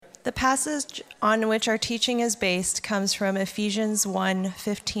The passage on which our teaching is based comes from Ephesians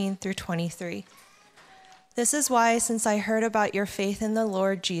 1:15 through 23. This is why, since I heard about your faith in the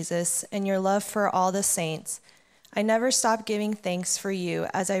Lord Jesus and your love for all the saints, I never stop giving thanks for you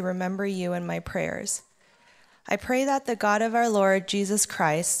as I remember you in my prayers. I pray that the God of our Lord Jesus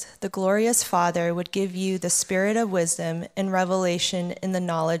Christ, the glorious Father, would give you the spirit of wisdom and revelation in the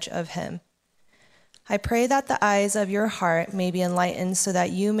knowledge of him. I pray that the eyes of your heart may be enlightened so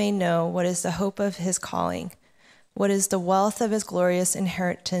that you may know what is the hope of his calling, what is the wealth of his glorious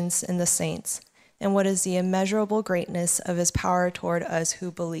inheritance in the saints, and what is the immeasurable greatness of his power toward us who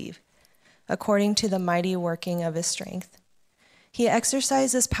believe, according to the mighty working of his strength. He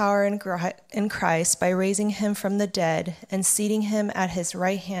exercised his power in Christ by raising him from the dead and seating him at his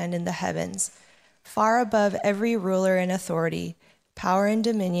right hand in the heavens, far above every ruler and authority, power and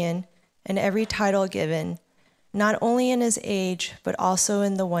dominion, and every title given, not only in his age, but also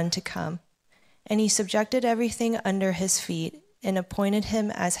in the one to come. And he subjected everything under his feet and appointed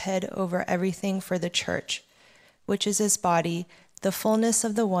him as head over everything for the church, which is his body, the fullness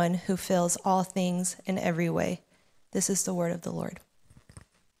of the one who fills all things in every way. This is the word of the Lord.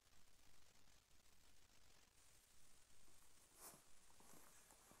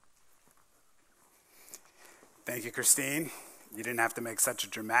 Thank you, Christine. You didn't have to make such a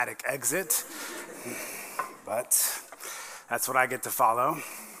dramatic exit, but that's what I get to follow.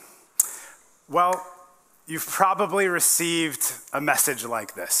 Well, you've probably received a message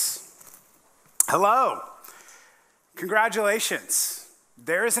like this. Hello, congratulations.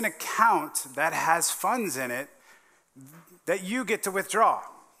 There is an account that has funds in it that you get to withdraw.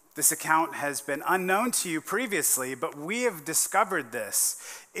 This account has been unknown to you previously, but we have discovered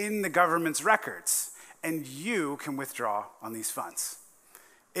this in the government's records. And you can withdraw on these funds.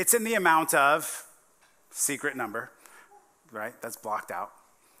 It's in the amount of, secret number, right? That's blocked out.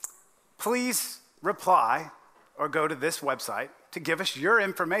 Please reply or go to this website to give us your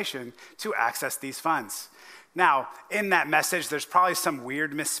information to access these funds. Now, in that message, there's probably some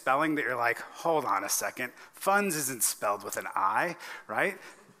weird misspelling that you're like, hold on a second. Funds isn't spelled with an I, right?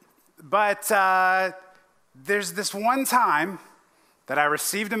 But there's this one time that I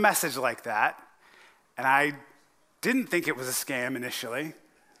received a message like that, and I didn't think it was a scam initially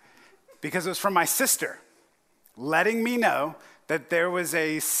because it was from my sister letting me know that there was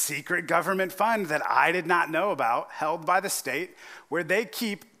a secret government fund that I did not know about held by the state where they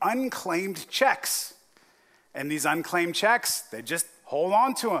keep unclaimed checks. And these unclaimed checks, they just hold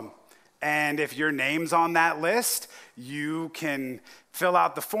on to them. And if your name's on that list, you can fill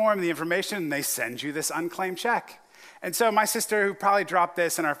out the form, the information, and they send you this unclaimed check. And so my sister, who probably dropped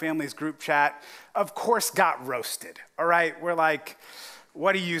this in our family's group chat, of course got roasted, all right? We're like,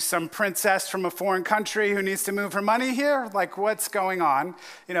 what are you, some princess from a foreign country who needs to move her money here? Like, what's going on?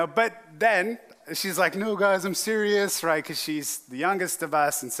 But then she's like, no, guys, I'm serious, right? Because she's the youngest of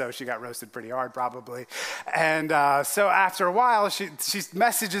us, and so she got roasted pretty hard probably. And so after a while, she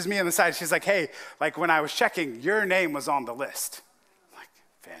messages me on the side. She's like, hey, like when I was checking, your name was on the list. I'm like,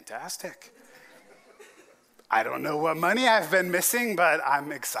 fantastic. I don't know what money I've been missing, but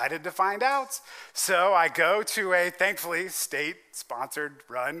I'm excited to find out. So I go to a, thankfully, state-sponsored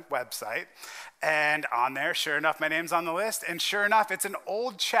run website, and on there, sure enough, my name's on the list, and sure enough, it's an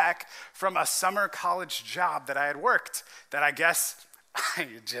old check from a summer college job that I had worked that I guess I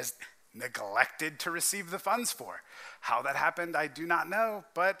just neglected to receive the funds for. How that happened, I do not know,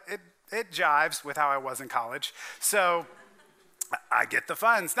 but it jives with how I was in college. So I get the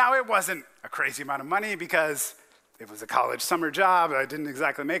funds. Now, it wasn't a crazy amount of money because it was a college summer job. I didn't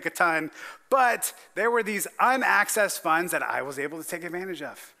exactly make a ton, but there were these unaccessed funds that I was able to take advantage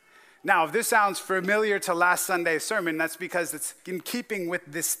of. Now, if this sounds familiar to last Sunday's sermon, that's because it's in keeping with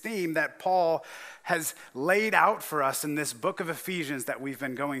this theme that Paul has laid out for us in this book of Ephesians that we've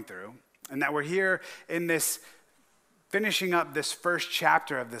been going through, and that we're here in this, finishing up this first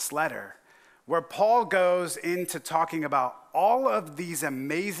chapter of this letter, where Paul goes into talking about all of these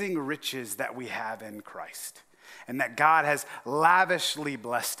amazing riches that we have in Christ and that God has lavishly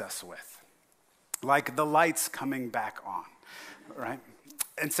blessed us with, like the lights coming back on, right?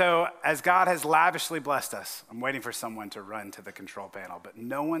 And so as God has lavishly blessed us, I'm waiting for someone to run to the control panel, but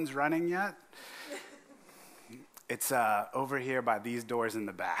no one's running yet. It's over here by these doors in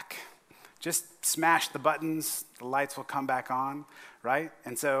the back. Just smash the buttons, the lights will come back on, right?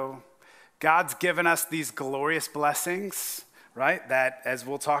 And so God's given us these glorious blessings, right, that, as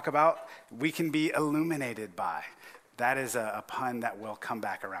we'll talk about, we can be illuminated by. That is a pun that will come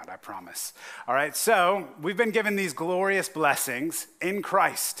back around, I promise. All right, so we've been given these glorious blessings in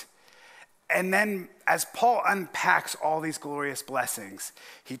Christ. And then as Paul unpacks all these glorious blessings,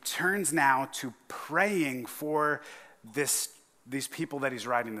 he turns now to praying for these people that he's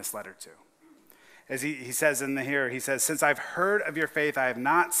writing this letter to. As he says in here, he says, since I've heard of your faith, I have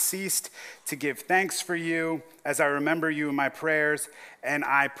not ceased to give thanks for you as I remember you in my prayers, and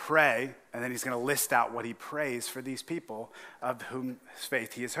I pray. And then he's going to list out what he prays for these people of whom his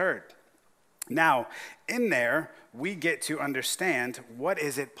faith he has heard. Now, in there, we get to understand what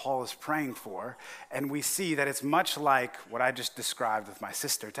is it Paul is praying for, and we see that it's much like what I just described with my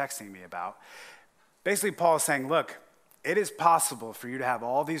sister texting me about. Basically, Paul is saying, look, it is possible for you to have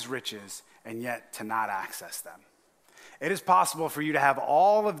all these riches and yet to not access them. It is possible for you to have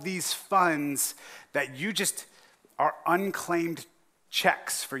all of these funds that you just are unclaimed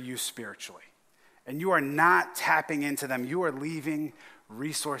checks for you spiritually, and you are not tapping into them. You are leaving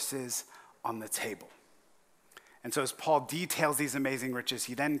resources on the table. And so as Paul details these amazing riches,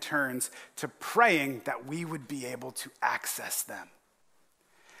 he then turns to praying that we would be able to access them.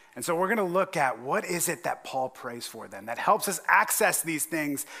 And so we're going to look at what is it that Paul prays for then that helps us access these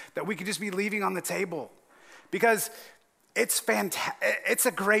things that we could just be leaving on the table. Because it's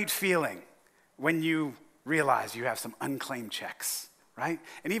a great feeling when you realize you have some unclaimed checks, right?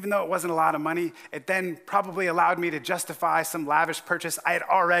 And even though it wasn't a lot of money, it then probably allowed me to justify some lavish purchase I had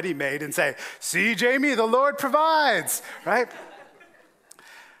already made and say, see, Jamie, the Lord provides, right?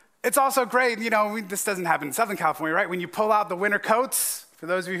 It's also great, this doesn't happen in Southern California, right? When you pull out the winter coats, for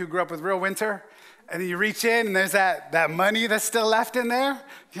those of you who grew up with real winter, and then you reach in and there's that money that's still left in there,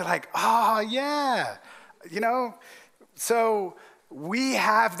 you're like, oh, yeah, So we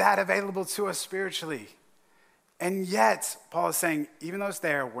have that available to us spiritually. And yet, Paul is saying, even though it's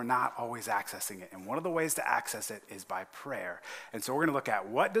there, we're not always accessing it. And one of the ways to access it is by prayer. And so we're going to look at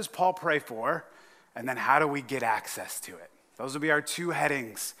what does Paul pray for, and then how do we get access to it? Those will be our two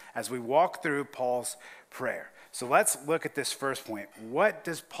headings as we walk through Paul's prayer. So let's look at this first point. What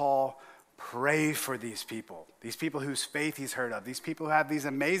does Paul pray for these people whose faith he's heard of, these people who have these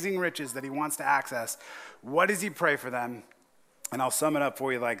amazing riches that he wants to access? What does he pray for them? And I'll sum it up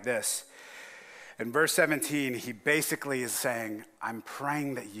for you like this. In verse 17, he basically is saying, I'm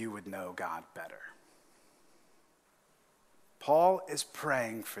praying that you would know God better. Paul is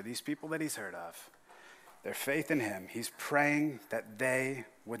praying for these people that he's heard of, their faith in him. He's praying that they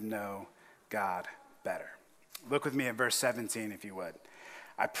would know God better. Look with me at verse 17, if you would.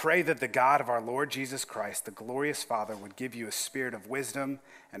 I pray that the God of our Lord Jesus Christ, the glorious Father, would give you a spirit of wisdom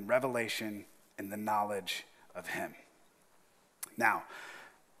and revelation in the knowledge of him. Now,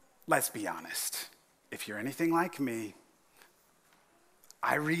 let's be honest. If you're anything like me,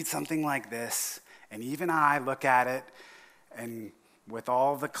 I read something like this, and even I look at it, and with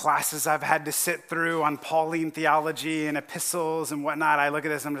all the classes I've had to sit through on Pauline theology and epistles and whatnot, I look at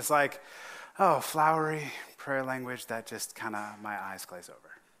this and I'm just like, oh, flowery prayer language that just kind of, my eyes glaze over.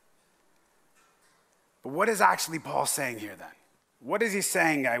 But what is actually Paul saying here then? What is he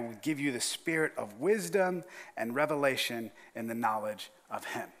saying? I will give you the spirit of wisdom and revelation in the knowledge of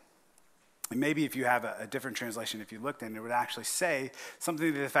him. And maybe if you have a different translation, if you looked in, it would actually say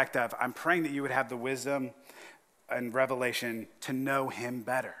something to the effect of, I'm praying that you would have the wisdom and revelation to know him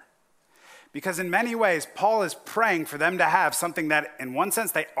better. Because in many ways, Paul is praying for them to have something that in one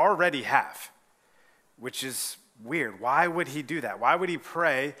sense they already have, which is weird. Why would he do that? Why would he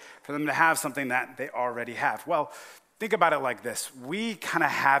pray for them to have something that they already have? Well, think about it like this. We kind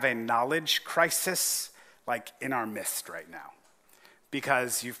of have a knowledge crisis like in our midst right now,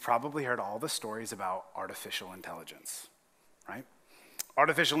 because you've probably heard all the stories about artificial intelligence, right?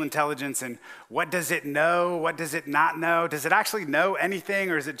 Artificial intelligence, and what does it know? What does it not know? Does it actually know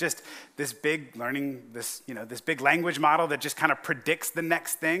anything, or is it just this big this big language model that just kind of predicts the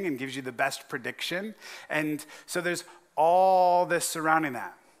next thing and gives you the best prediction? And so there's all this surrounding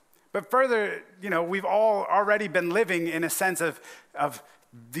that. But further, we've all already been living in a sense of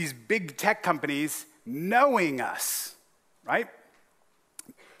these big tech companies knowing us, right?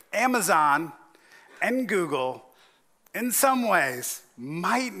 Amazon and Google, in some ways,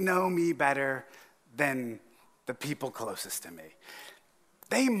 might know me better than the people closest to me.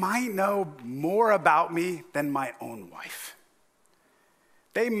 They might know more about me than my own wife.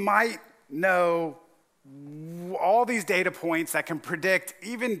 They might know all these data points that can predict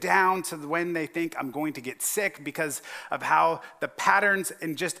even down to when they think I'm going to get sick because of how the patterns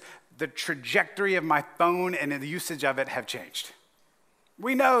and just the trajectory of my phone and the usage of it have changed.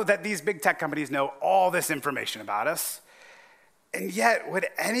 We know that these big tech companies know all this information about us. And yet, would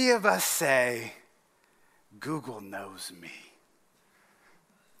any of us say, Google knows me?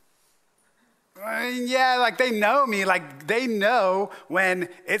 Yeah, like they know me. Like they know when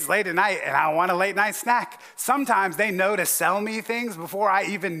it's late at night and I want a late night snack. Sometimes they know to sell me things before I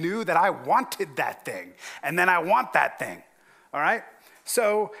even knew that I wanted that thing. And then I want that thing, all right?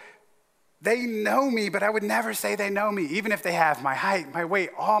 So they know me, but I would never say they know me, even if they have my height, my weight,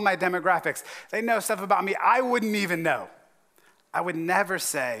 all my demographics. They know stuff about me I wouldn't even know. I would never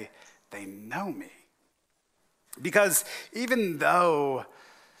say they know me. Because even though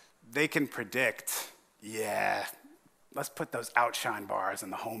they can predict, yeah, let's put those outshine bars on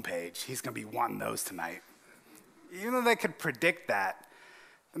the homepage. He's going to be wanting those tonight. Even though they could predict that,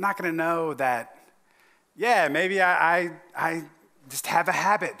 they're not going to know that, yeah, maybe I just have a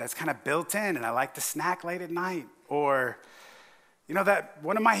habit that's kind of built in and I like to snack late at night. Or, you know, that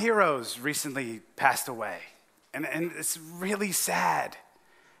one of my heroes recently passed away. And it's really sad.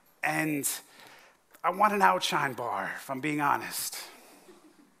 And I want an outshine bar, if I'm being honest.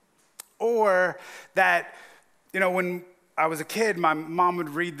 Or that, you know, when I was a kid, my mom would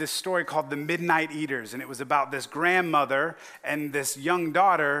read this story called The Midnight Eaters, and it was about this grandmother and this young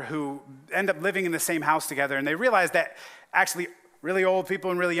daughter who end up living in the same house together, and they realized that actually really old people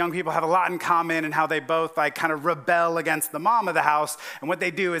and really young people have a lot in common and how they both like kind of rebel against the mom of the house, and what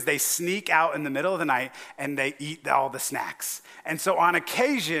they do is they sneak out in the middle of the night and they eat all the snacks. And so on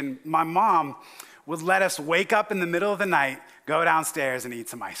occasion, my mom would let us wake up in the middle of the night, go downstairs and eat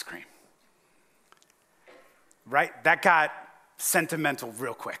some ice cream. Right? That got sentimental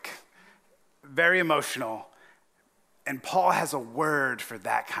real quick, very emotional. And Paul has a word for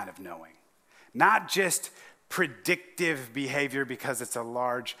that kind of knowing. Not just predictive behavior because it's a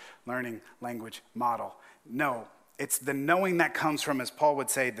large learning language model. No, it's the knowing that comes from, as Paul would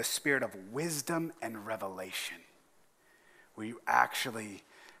say, the spirit of wisdom and revelation, where you actually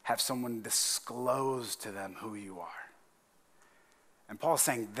have someone disclose to them who you are. And Paul's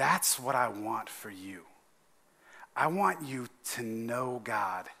saying, that's what I want for you. I want you to know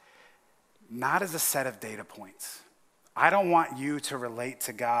God, not as a set of data points. I don't want you to relate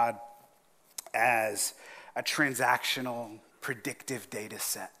to God as a transactional, predictive data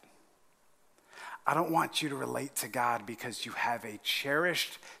set. I don't want you to relate to God because you have a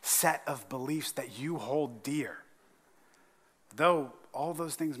cherished set of beliefs that you hold dear. Though all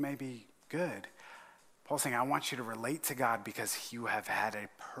those things may be good, Paul's saying, I want you to relate to God because you have had a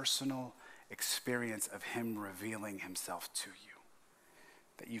personal experience of him revealing himself to you,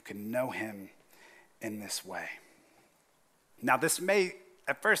 that you can know him in this way. Now, this may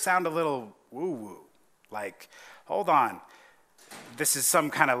at first sound a little woo-woo, like, hold on, this is some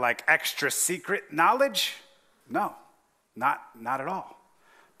kind of like extra secret knowledge? No, not at all.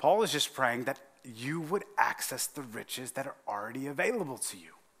 Paul is just praying that you would access the riches that are already available to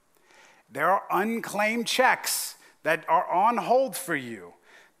you. There are unclaimed checks that are on hold for you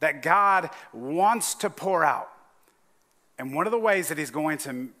that God wants to pour out. And one of the ways that he's going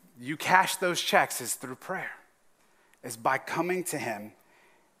to, you cash those checks is through prayer, is by coming to him,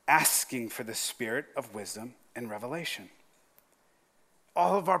 asking for the spirit of wisdom and revelation.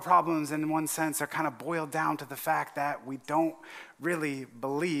 All of our problems, in one sense, are kind of boiled down to the fact that we don't really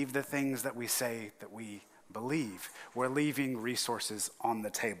believe the things that we say that we believe. We're leaving resources on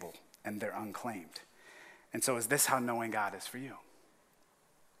the table, and they're unclaimed. And so is this how knowing God is for you?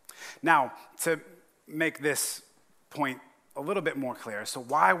 Now, to make this point a little bit more clear, so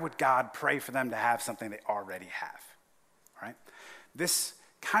why would God pray for them to have something they already have? Right? This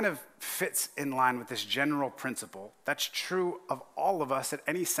kind of fits in line with this general principle that's true of all of us at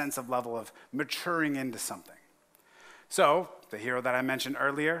any sense of level of maturing into something. So, the hero that I mentioned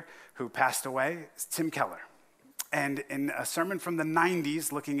earlier who passed away is Tim Keller. And in a sermon from the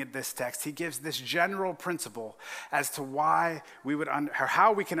 90s, looking at this text, he gives this general principle as to why we would, or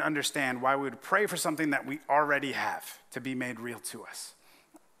how we can understand why we would pray for something that we already have to be made real to us.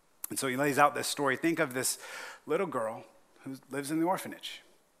 And so he lays out this story. Think of this little girl who lives in the orphanage,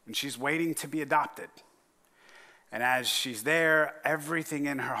 and she's waiting to be adopted. And as she's there, everything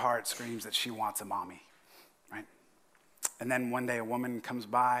in her heart screams that she wants a mommy, right? And then one day a woman comes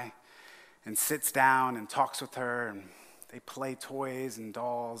by and sits down and talks with her, and they play toys and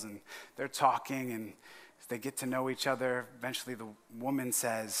dolls, and they're talking, and as they get to know each other, eventually the woman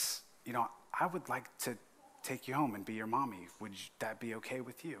says, you know, I would like to take you home and be your mommy. Would that be okay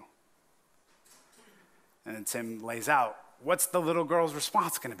with you? And then Tim lays out, what's the little girl's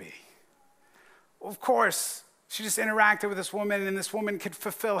response going to be? Well, of course, she just interacted with this woman, and this woman could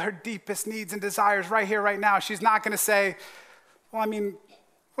fulfill her deepest needs and desires right here, right now. She's not going to say, well, I mean,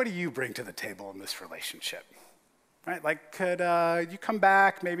 what do you bring to the table in this relationship? right? Like, could you come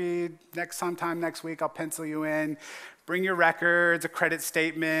back maybe sometime next week? I'll pencil you in. Bring your records, a credit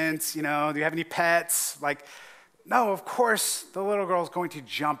statements, do you have any pets? Like, no, of course, the little girl's going to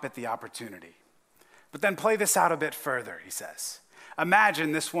jump at the opportunity. But then play this out a bit further, he says.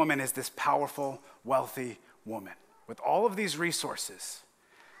 Imagine this woman is this powerful, wealthy woman with all of these resources.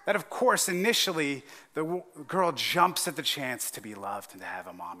 That, of course, initially, the girl jumps at the chance to be loved and to have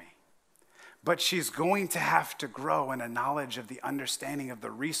a mommy. But she's going to have to grow in a knowledge of the understanding of the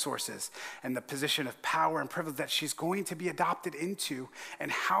resources and the position of power and privilege that she's going to be adopted into,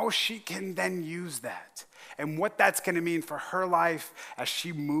 and how she can then use that and what that's going to mean for her life as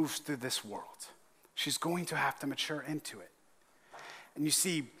she moves through this world. She's going to have to mature into it. And you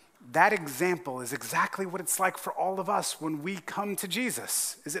see, that example is exactly what it's like for all of us when we come to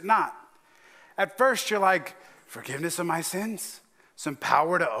Jesus, is it not? At first, you're like, forgiveness of my sins? Some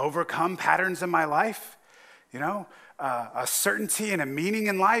power to overcome patterns in my life, a certainty and a meaning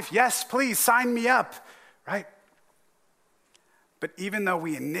in life. Yes, please sign me up, right? But even though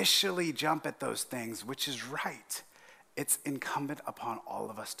we initially jump at those things, which is right, it's incumbent upon all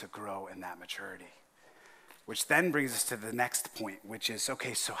of us to grow in that maturity. Which then brings us to the next point, which is,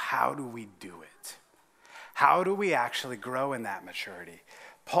 okay, so how do we do it? How do we actually grow in that maturity?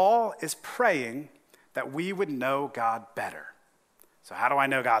 Paul is praying that we would know God better. So how do I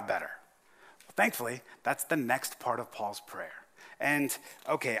know God better? Well, thankfully, that's the next part of Paul's prayer. And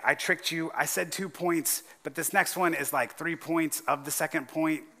okay, I tricked you. I said 2 points, but this next one is like 3 points of the second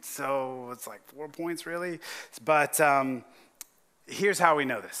point. So it's like 4 points really. But here's how we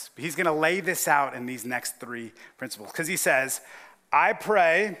know this. He's going to lay this out in these next 3 principles. Because he says, I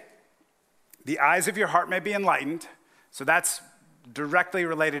pray the eyes of your heart may be enlightened. So that's directly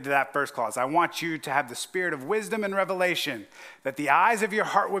related to that first clause. I want you to have the spirit of wisdom and revelation, that the eyes of your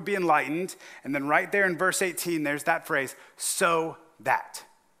heart would be enlightened. And then right there in verse 18, there's that phrase, so that.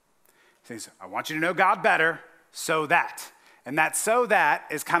 He says, I want you to know God better, so that. And that so that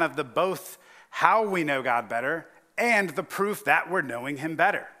is kind of the both how we know God better and the proof that we're knowing him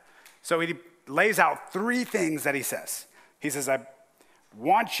better. So he lays out 3 things that he says. He says, I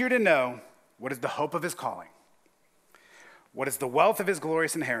want you to know what is the hope of his calling, what is the wealth of his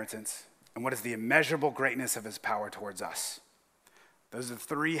glorious inheritance, and what is the immeasurable greatness of his power towards us. Those are the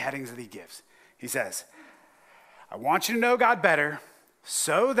 3 headings that he gives. He says, I want you to know God better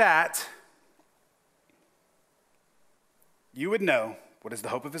so that you would know what is the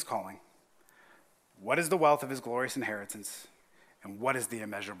hope of his calling, what is the wealth of his glorious inheritance, and what is the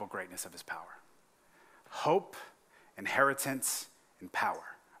immeasurable greatness of his power. Hope, inheritance, and power.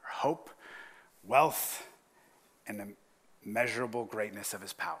 Or hope, wealth, and the immeasurable greatness of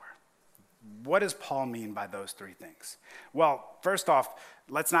his power. What does Paul mean by those 3 things? Well, first off,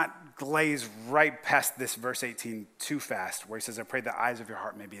 let's not glaze right past this verse 18 too fast, where he says, I pray the eyes of your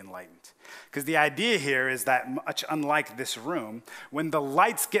heart may be enlightened. Because the idea here is that much unlike this room, when the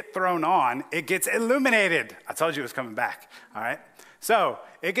lights get thrown on, it gets illuminated. I told you it was coming back, all right? So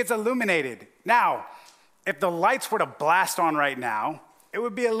it gets illuminated. Now, if the lights were to blast on right now, it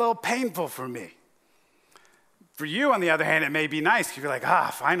would be a little painful for me. For you, on the other hand, it may be nice. You're like,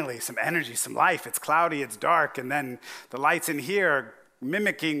 finally, some energy, some life. It's cloudy, it's dark, and then the lights in here are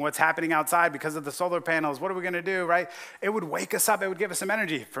mimicking what's happening outside because of the solar panels. What are we going to do, right? It would wake us up. It would give us some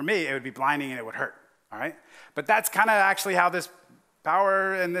energy. For me, it would be blinding and it would hurt, all right? But that's kind of actually how this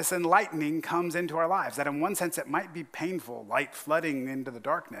power and this enlightening comes into our lives. That in one sense, it might be painful, light flooding into the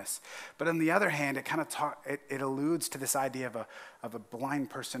darkness. But on the other hand, it kind of it alludes to this idea of a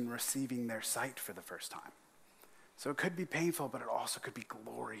blind person receiving their sight for the first time. So it could be painful, but it also could be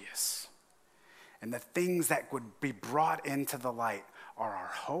glorious. And the things that would be brought into the light are our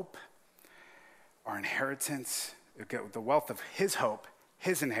hope, our inheritance, the wealth of his hope,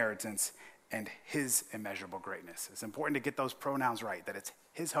 his inheritance, and his immeasurable greatness. It's important to get those pronouns right, that it's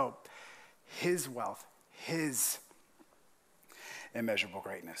his hope, his wealth, his immeasurable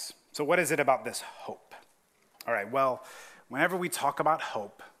greatness. So what is it about this hope? All right, well, whenever we talk about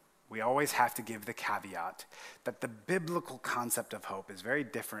hope, we always have to give the caveat that the biblical concept of hope is very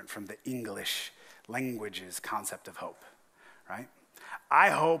different from the English language's concept of hope, right?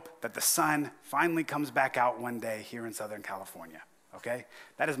 I hope that the sun finally comes back out one day here in Southern California, okay?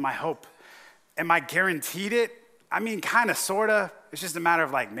 That is my hope. Am I guaranteed it? I mean, kind of, sort of. It's just a matter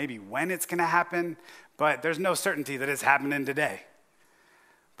of like maybe when it's going to happen, but there's no certainty that it's happening today.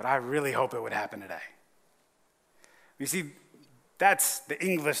 But I really hope it would happen today. You see, that's the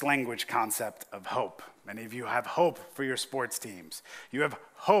English language concept of hope. Many of you have hope for your sports teams. You have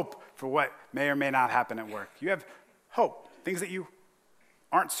hope for what may or may not happen at work. You have hope, things that you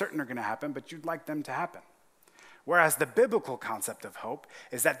aren't certain are going to happen, but you'd like them to happen. Whereas the biblical concept of hope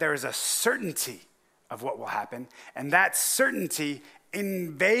is that there is a certainty of what will happen, and that certainty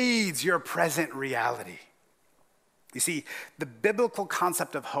invades your present reality. You see, the biblical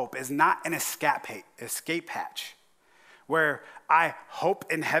concept of hope is not an escape hatch, where I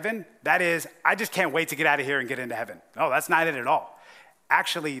hope in heaven, that is, I just can't wait to get out of here and get into heaven. No, that's not it at all.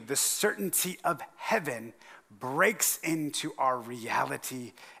 Actually, the certainty of heaven breaks into our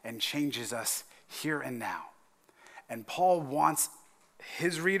reality and changes us here and now. And Paul wants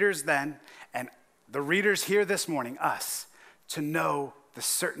his readers then, and the readers here this morning, us, to know the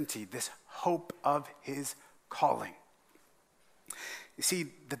certainty, this hope of his calling. You see,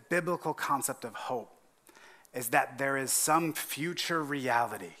 the biblical concept of hope is that there is some future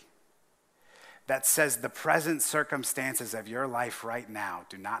reality that says the present circumstances of your life right now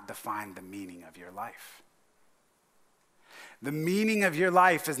do not define the meaning of your life. The meaning of your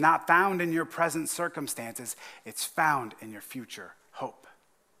life is not found in your present circumstances, it's found in your future hope.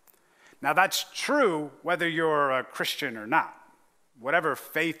 Now that's true whether you're a Christian or not. Whatever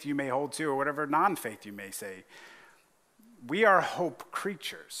faith you may hold to or whatever non-faith you may say, we are hope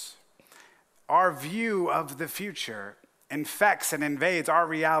creatures. Our view of the future infects and invades our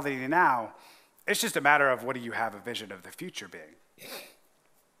reality now. It's just a matter of what do you have a vision of the future being.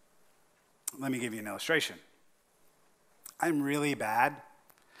 Let me give you an illustration. I'm really bad,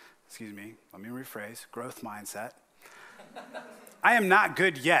 let me rephrase, growth mindset. I am not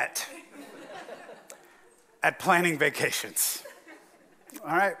good yet at planning vacations,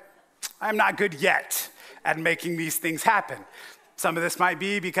 all right? I'm not good yet at making these things happen. Some of this might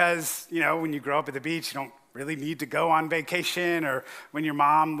be because, when you grow up at the beach, you don't really need to go on vacation, or when your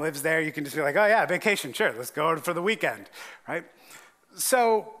mom lives there, you can just be like, oh yeah, vacation, sure, let's go for the weekend, right?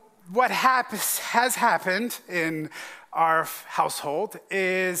 So what has happened in our household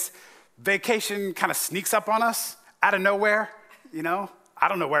is vacation kind of sneaks up on us out of nowhere, I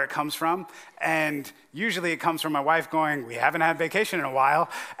don't know where it comes from. And usually it comes from my wife going, we haven't had vacation in a while.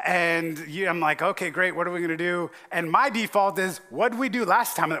 And I'm like, okay, great, what are we gonna do? And my default is, what did we do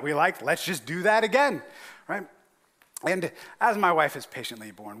last time that we liked? Let's just do that again, right? And as my wife has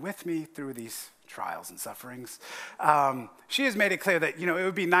patiently borne with me through these trials and sufferings, she has made it clear that, it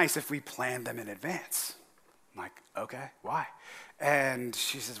would be nice if we planned them in advance. I'm like, okay, why? And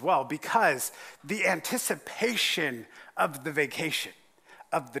she says, well, because the anticipation of the vacation,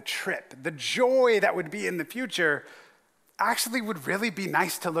 of the trip, the joy that would be in the future actually would really be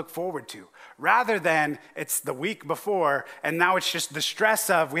nice to look forward to, rather than it's the week before and now it's just the stress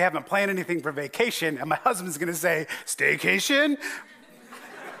of we haven't planned anything for vacation and my husband's gonna say, staycation?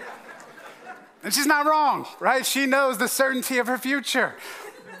 And she's not wrong, right? She knows the certainty of her future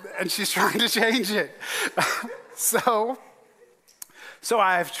and she's trying to change it. So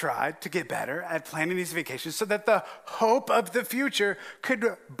I've tried to get better at planning these vacations so that the hope of the future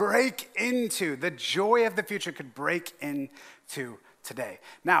could break into, the joy of the future could break into today.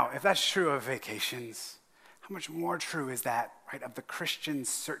 Now, if that's true of vacations, how much more true is that, right, of the Christian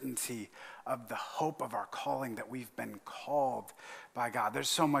certainty of the hope of our calling, that we've been called by God? There's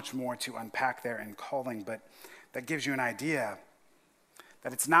so much more to unpack there in calling, but that gives you an idea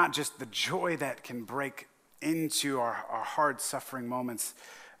that it's not just the joy that can break into our hard suffering moments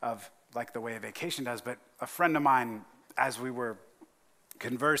of like the way a vacation does. But a friend of mine, as we were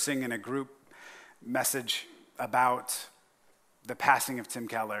conversing in a group message about the passing of Tim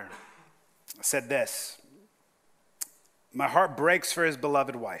Keller, said this: my heart breaks for his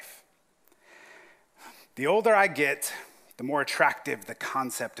beloved wife. The older I get, the more attractive the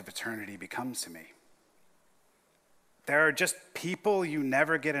concept of eternity becomes to me. There are just people you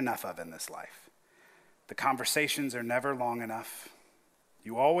never get enough of in this life. The conversations are never long enough.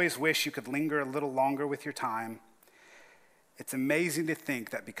 You always wish you could linger a little longer with your time. It's amazing to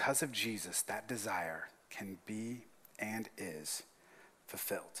think that because of Jesus, that desire can be and is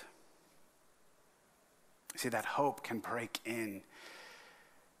fulfilled. See, that hope can break in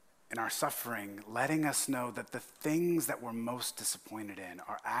our suffering, letting us know that the things that we're most disappointed in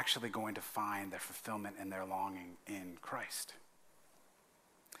are actually going to find their fulfillment and their longing in Christ.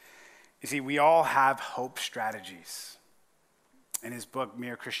 You see, we all have hope strategies. In his book,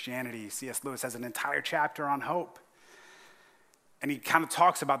 Mere Christianity, C.S. Lewis has an entire chapter on hope. And he kind of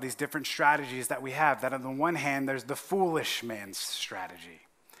talks about these different strategies that we have, that on the one hand, there's the foolish man's strategy.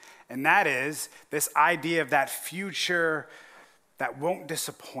 And that is this idea of that future that won't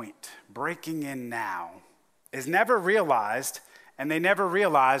disappoint, breaking in now, is never realized, and they never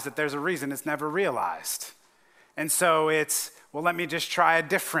realize that there's a reason it's never realized. And so it's, well, let me just try a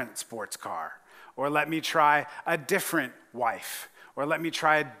different sports car, or let me try a different wife, or let me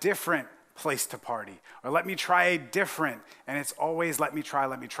try a different place to party. Or let me try a different, and it's always let me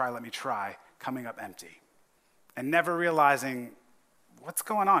try, coming up empty. And never realizing, what's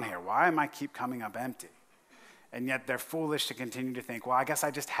going on here? Why am I keep coming up empty? And yet they're foolish to continue to think, well, I guess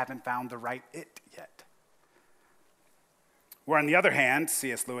I just haven't found the right it yet. Where on the other hand,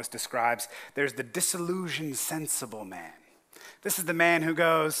 C.S. Lewis describes, there's the disillusioned sensible man. This is the man who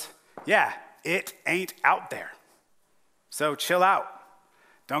goes, yeah, it ain't out there. So chill out.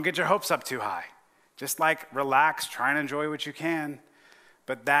 Don't get your hopes up too high. Just relax, try and enjoy what you can.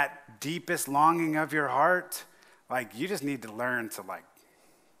 But that deepest longing of your heart, you just need to learn to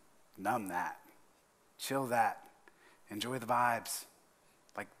numb that, chill that, enjoy the vibes.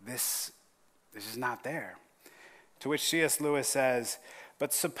 This is not there. To which C.S. Lewis says,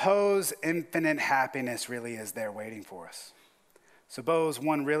 but suppose infinite happiness really is there waiting for us. Suppose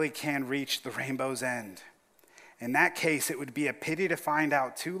one really can reach the rainbow's end. In that case, it would be a pity to find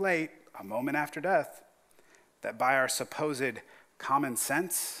out too late, a moment after death, that by our supposed common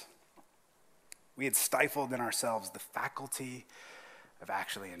sense, we had stifled in ourselves the faculty of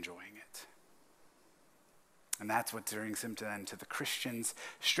actually enjoying it. And that's what brings him to the Christian's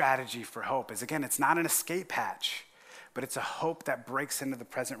strategy for hope. Is again, it's not an escape hatch, but it's a hope that breaks into the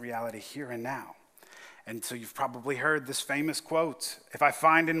present reality here and now. And so you've probably heard this famous quote, if I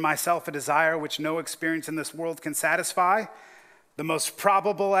find in myself a desire which no experience in this world can satisfy, the most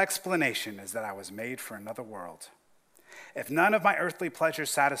probable explanation is that I was made for another world. If none of my earthly pleasures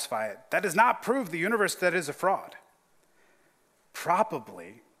satisfy it, that does not prove the universe that is a fraud.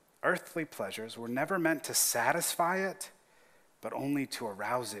 Probably, earthly pleasures were never meant to satisfy it, but only to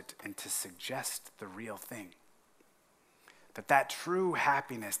arouse it and to suggest the real thing. That true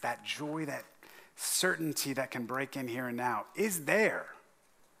happiness, that joy, that certainty that can break in here and now is there.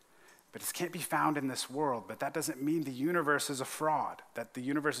 But it can't be found in this world. But that doesn't mean the universe is a fraud, that the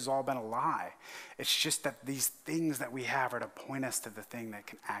universe has all been a lie. It's just that these things that we have are to point us to the thing that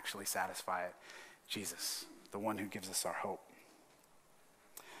can actually satisfy it, Jesus, the one who gives us our hope.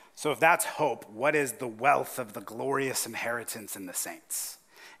 So if that's hope, what is the wealth of the glorious inheritance in the saints?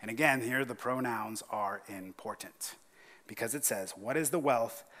 And again, here the pronouns are important because it says, what is the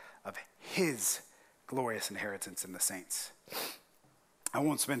wealth of his glorious inheritance in the saints? I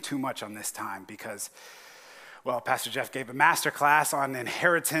won't spend too much on this time because, Pastor Jeff gave a master class on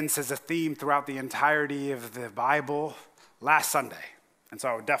inheritance as a theme throughout the entirety of the Bible last Sunday. And so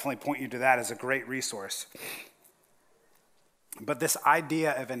I would definitely point you to that as a great resource. But this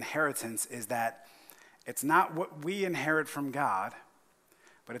idea of inheritance is that it's not what we inherit from God,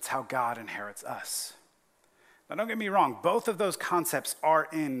 but it's how God inherits us. Now, don't get me wrong. Both of those concepts are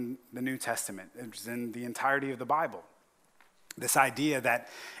in the New Testament. It's in the entirety of the Bible. This idea that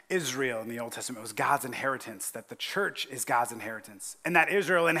Israel in the Old Testament was God's inheritance, that the church is God's inheritance, and that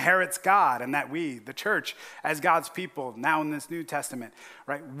Israel inherits God, and that we, the church, as God's people, now in this New Testament,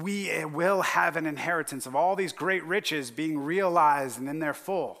 right, we will have an inheritance of all these great riches being realized and in their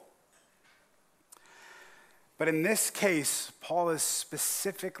full. But in this case, Paul is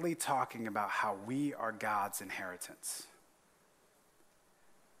specifically talking about how we are God's inheritance.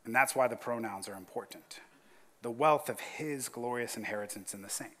 And that's why the pronouns are important. The wealth of his glorious inheritance in the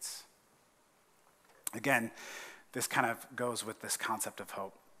saints. Again, this kind of goes with this concept of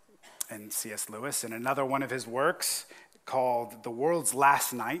hope. And C.S. Lewis, in another one of his works called The World's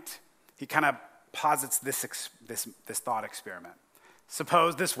Last Night, he kind of posits this thought experiment.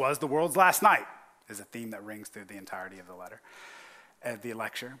 Suppose this was the world's last night, is a theme that rings through the entirety of the letter, the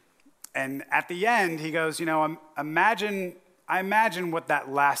lecture. And at the end, he goes, I imagine what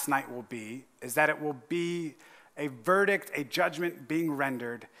that last night will be, is that it will be a verdict, a judgment being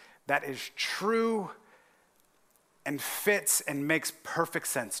rendered that is true and fits and makes perfect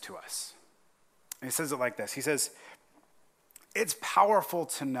sense to us. And he says it like this. He says, it's powerful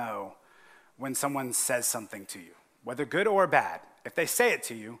to know when someone says something to you, whether good or bad. If they say it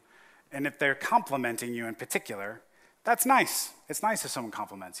to you, and if they're complimenting you in particular, that's nice. It's nice if someone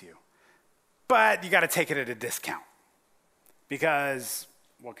compliments you. But you got to take it at a discount. Because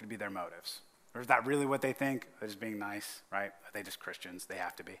what could be their motives? Or is that really what they think? They're just being nice, right? Are they just Christians? They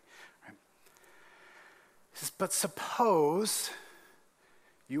have to be. Right? He says, but suppose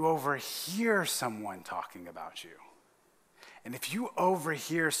you overhear someone talking about you. And if you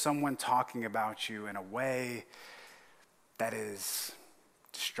overhear someone talking about you in a way that is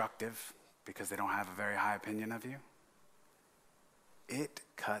destructive because they don't have a very high opinion of you, it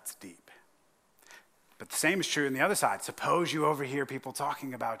cuts deep. But the same is true on the other side. Suppose you overhear people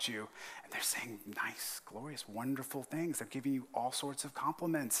talking about you, and they're saying nice, glorious, wonderful things. They're giving you all sorts of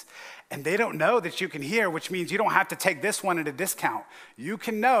compliments. And they don't know that you can hear, which means you don't have to take this one at a discount. You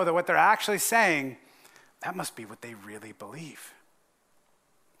can know that what they're actually saying, that must be what they really believe.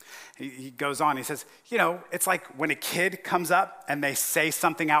 He goes on, he says, it's like when a kid comes up and they say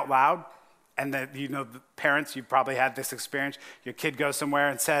something out loud, and the parents, you probably had this experience. Your kid goes somewhere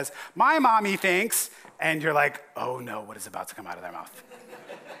and says, "My mommy thinks," and you're like, oh no, what is about to come out of their mouth?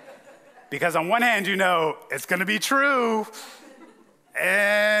 Because on one hand, it's going to be true,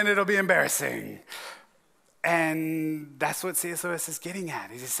 and it'll be embarrassing. And that's what C.S. Lewis is getting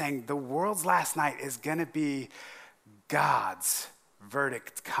at. He's saying the world's last night is going to be God's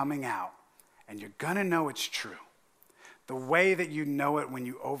verdict coming out, and you're going to know it's true. The way that you know it when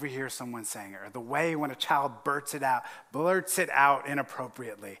you overhear someone saying it, or the way when a child blurts it out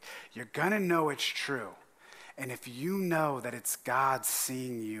inappropriately, you're going to know it's true. And if you know that it's God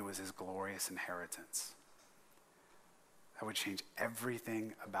seeing you as his glorious inheritance, that would change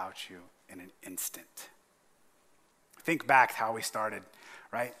everything about you in an instant. Think back to how we started,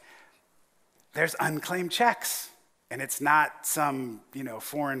 right? There's unclaimed checks, and it's not some,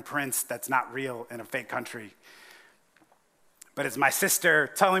 foreign prince that's not real in a fake country. But it's my sister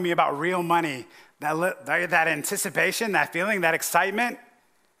telling me about real money, that anticipation, that feeling, that excitement.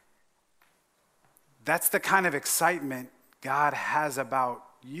 That's the kind of excitement God has about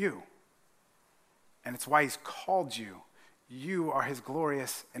you. And it's why he's called you. You are his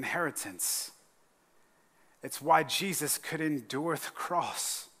glorious inheritance. It's why Jesus could endure the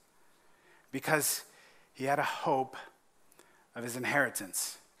cross, because he had a hope of his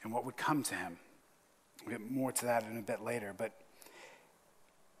inheritance and what would come to him. We'll get more to that in a bit later, but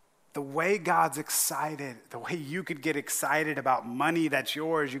the way God's excited, the way you could get excited about money that's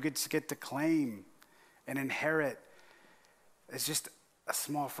yours, you get to claim and inherit, is just a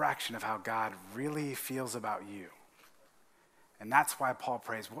small fraction of how God really feels about you. And that's why Paul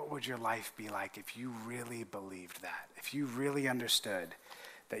prays, what would your life be like if you really believed that, if you really understood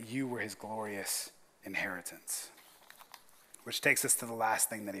that you were his glorious inheritance? Which takes us to the last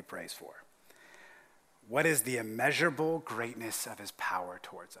thing that he prays for. What is the immeasurable greatness of his power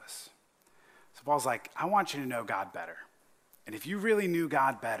towards us? So Paul's like, I want you to know God better. And if you really knew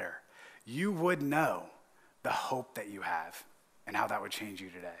God better, you would know the hope that you have and how that would change you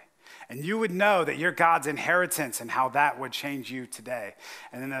today. And you would know that you're God's inheritance and how that would change you today.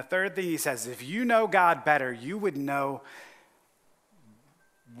 And then the third thing he says, if you know God better, you would know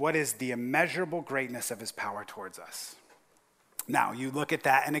what is the immeasurable greatness of his power towards us. Now, you look at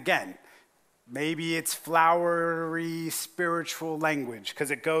that, and again, maybe it's flowery spiritual language,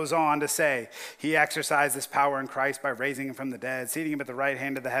 because it goes on to say, he exercised this power in Christ by raising him from the dead, seating him at the right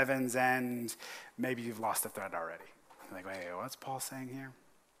hand of the heavens, and maybe you've lost the thread already. You're like, wait, what's Paul saying here?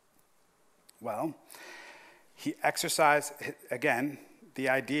 Well, he exercised, again, the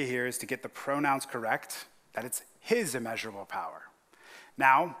idea here is to get the pronouns correct, that it's his immeasurable power.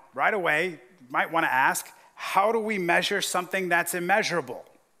 Now, right away, you might want to ask, how do we measure something that's immeasurable?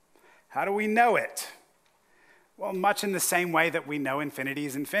 How do we know it? Well, much in the same way that we know infinity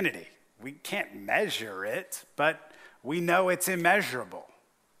is infinity. We can't measure it, but we know it's immeasurable.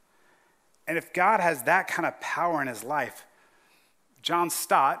 And if God has that kind of power in his life, John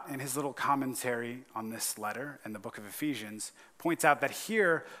Stott, in his little commentary on this letter in the book of Ephesians, points out that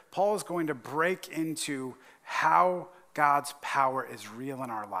here, Paul is going to break into how God's power is real in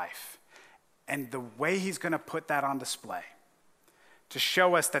our life, and the way he's going to put that on display to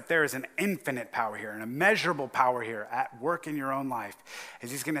show us that there is an infinite power here, an immeasurable power here at work in your own life,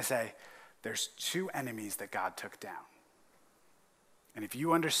 is he's going to say, there's two enemies that God took down. And if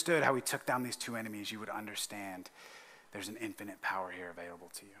you understood how he took down these two enemies, you would understand there's an infinite power here available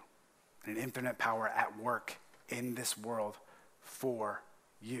to you. An infinite power at work in this world for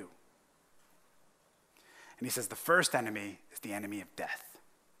you. And he says the first enemy is the enemy of death.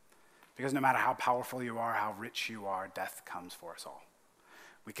 Because no matter how powerful you are, how rich you are, death comes for us all.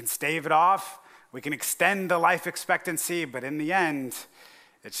 We can stave it off, we can extend the life expectancy, but in the end,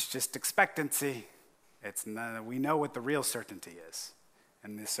 it's just expectancy. We know what the real certainty is,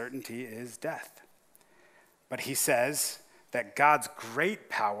 and the certainty is death. But he says that God's great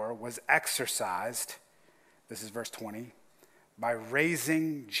power was exercised, this is verse 20, by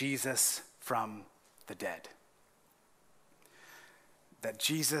raising Jesus from the dead. That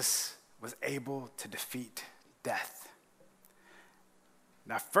Jesus was able to defeat death.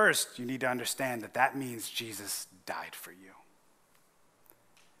 Now, first, you need to understand that that means Jesus died for you.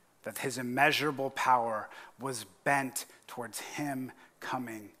 That his immeasurable power was bent towards him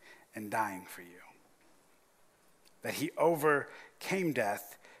coming and dying for you. that he overcame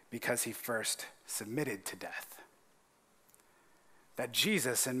death because he first submitted to death. That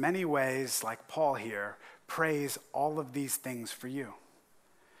Jesus, in many ways, like Paul here, prays all of these things for you.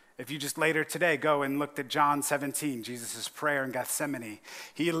 If you just later today go and looked at John 17, Jesus' prayer in Gethsemane,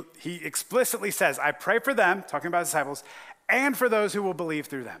 he explicitly says, I pray for them, talking about disciples, and for those who will believe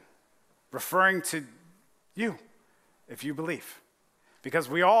through them, referring to you, if you believe. Because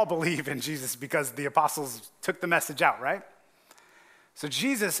we all believe in Jesus because the apostles took the message out, right? So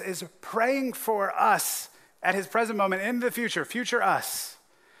Jesus is praying for us at his present moment, in the future us.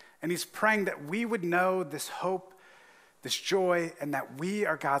 And he's praying that we would know this hope, this joy, and that we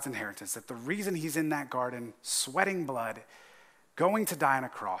are God's inheritance, that the reason he's in that garden, sweating blood, going to die on a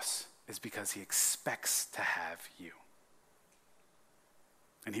cross, is because he expects to have you.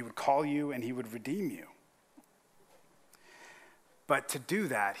 And he would call you and he would redeem you. But to do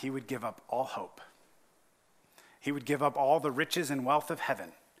that, he would give up all hope. He would give up all the riches and wealth of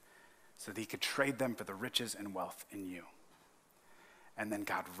heaven so that he could trade them for the riches and wealth in you. And then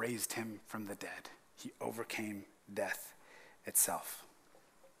God raised him from the dead. He overcame death itself.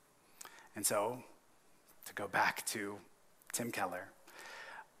 And so, to go back to Tim Keller,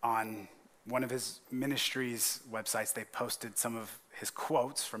 on one of his ministry's websites, they posted some of his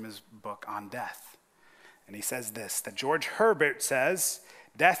quotes from his book on death. And he says this, that George Herbert says,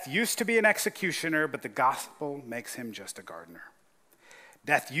 death used to be an executioner, but the gospel makes him just a gardener.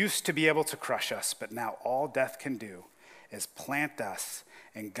 Death used to be able to crush us, but now all death can do is plant us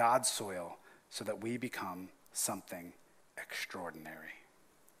in God's soil so that we become something extraordinary.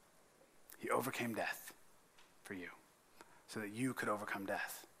 He overcame death for you so that you could overcome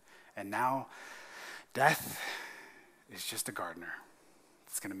death. And now death is just a gardener.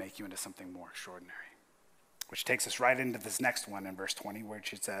 It's going to make you into something more extraordinary. Which takes us right into this next one in verse 20,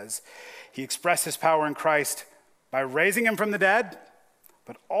 which it says, he expressed his power in Christ by raising him from the dead,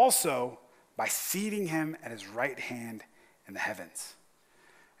 but also by seating him at his right hand in the heavens.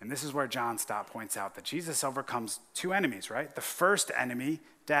 And this is where John Stott points out that Jesus overcomes two enemies, right? The first enemy,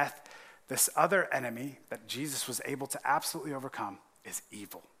 death. This other enemy that Jesus was able to absolutely overcome is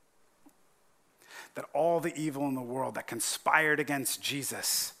evil. That all the evil in the world that conspired against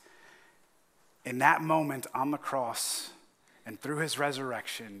Jesus, in that moment on the cross and through his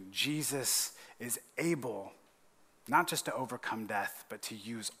resurrection, Jesus is able not just to overcome death, but to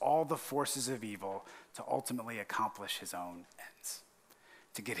use all the forces of evil to ultimately accomplish his own ends,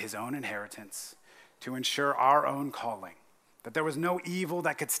 to get his own inheritance, to ensure our own calling, that there was no evil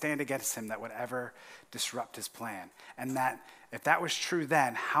that could stand against him that would ever disrupt his plan. And that if that was true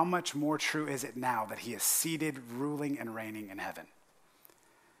then, how much more true is it now that he is seated, ruling and reigning in heaven,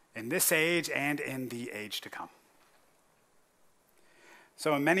 in this age and in the age to come.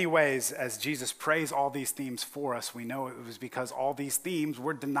 So in many ways, as Jesus prays all these themes for us, we know it was because all these themes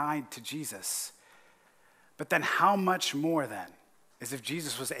were denied to Jesus. But then how much more then, as if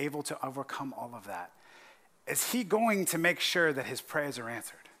Jesus was able to overcome all of that, is he going to make sure that his prayers are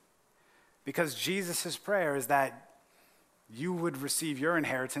answered? Because Jesus' prayer is that you would receive your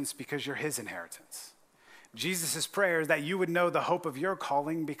inheritance because you're his inheritance. Jesus' prayer is that you would know the hope of your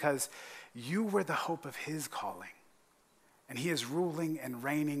calling because you were the hope of his calling. And he is ruling and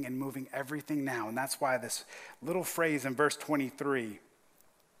reigning and moving everything now. And that's why this little phrase in verse 22,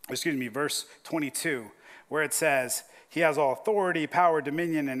 where it says, he has all authority, power,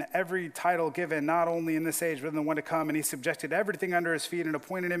 dominion, and every title given, not only in this age, but in the one to come. And he subjected everything under his feet and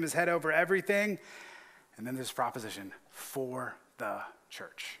appointed him as head over everything. And then this proposition, for the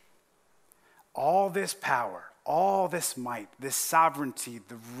church. All this power, all this might, this sovereignty,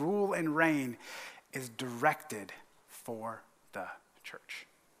 the rule and reign is directed for the church.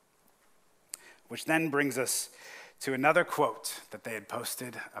 Which then brings us to another quote that they had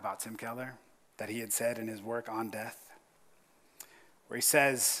posted about Tim Keller, that he had said in his work on death, where he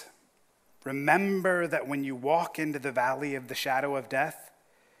says, remember that when you walk into the valley of the shadow of death,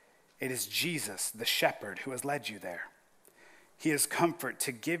 it is Jesus, the shepherd, who has led you there. He is comfort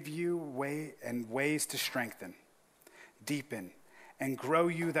to give you way and ways to strengthen, deepen, and grow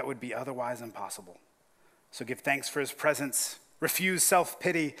you that would be otherwise impossible. So give thanks for his presence, refuse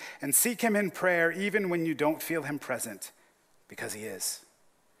self-pity, and seek him in prayer even when you don't feel him present, because he is.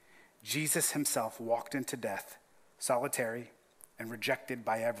 Jesus himself walked into death, solitary and rejected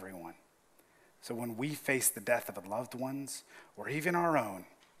by everyone. So when we face the death of loved ones, or even our own,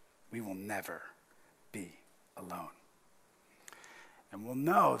 we will never be alone. And we'll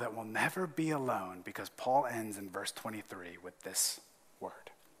know that we'll never be alone because Paul ends in verse 23 with this word,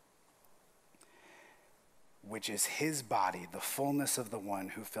 which is his body, the fullness of the one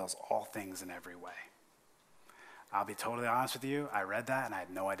who fills all things in every way. I'll be totally honest with you. I read that and I had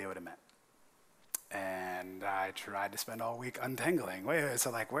no idea what it meant. And I tried to spend all week untangling. Wait,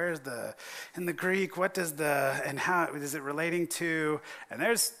 so like, in the Greek, what does and how is it relating to? And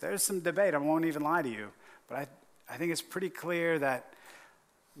there's some debate. I won't even lie to you. But I think it's pretty clear that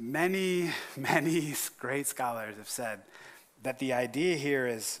many great scholars have said that the idea here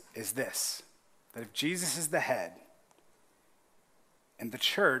is this, that if Jesus is the head and the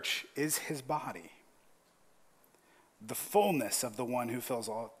church is his body, the fullness of the one who fills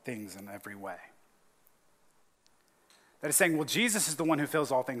all things in every way. That is saying, well, Jesus is the one who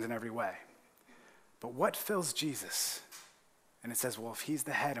fills all things in every way. But what fills Jesus? And it says, well, if he's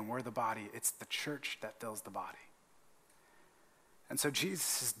the head and we're the body, it's the church that fills the body. And so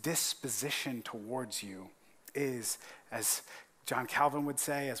Jesus' disposition towards you is, as John Calvin would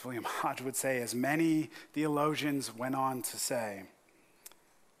say, as William Hodge would say, as many theologians went on to say,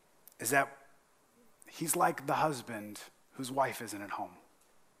 is that he's like the husband whose wife isn't at home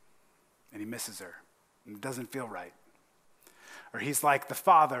and he misses her and it doesn't feel right. Or he's like the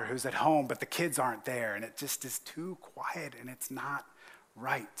father who's at home but the kids aren't there and it just is too quiet and it's not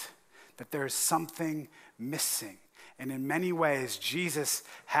right. That there's something missing. And in many ways, Jesus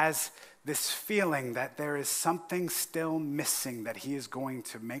has this feeling that there is something still missing that he is going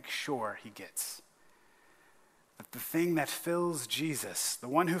to make sure he gets. That the thing that fills Jesus, the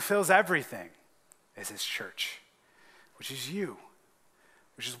one who fills everything, is his church, which is you,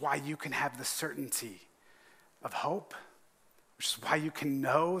 which is why you can have the certainty of hope, which is why you can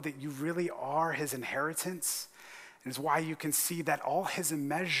know that you really are his inheritance, and is why you can see that all his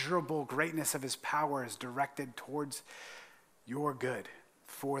immeasurable greatness of his power is directed towards your good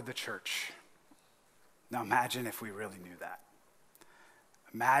for the church. Now imagine if we really knew that.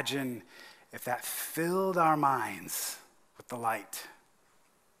 Imagine if that filled our minds with the light.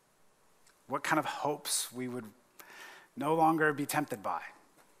 What kind of hopes we would no longer be tempted by.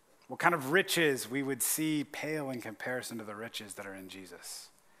 What kind of riches we would see pale in comparison to the riches that are in Jesus.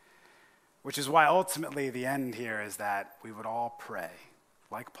 Which is why ultimately the end here is that we would all pray,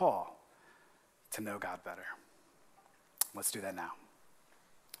 like Paul, to know God better. Let's do that now.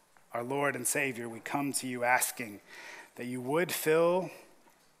 Our Lord and Savior, we come to you asking that you would fill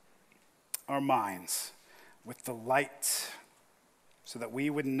our minds with the light so that we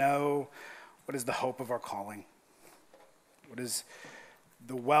would know what is the hope of our calling, what is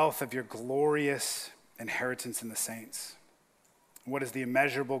the wealth of your glorious inheritance in the saints, what is the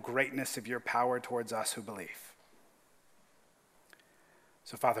immeasurable greatness of your power towards us who believe.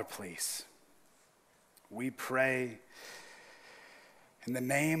 So, Father, please, we pray in the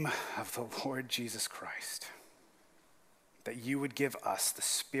name of the Lord Jesus Christ that you would give us the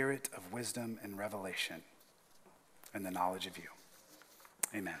spirit of wisdom and revelation and the knowledge of you.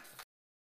 Amen.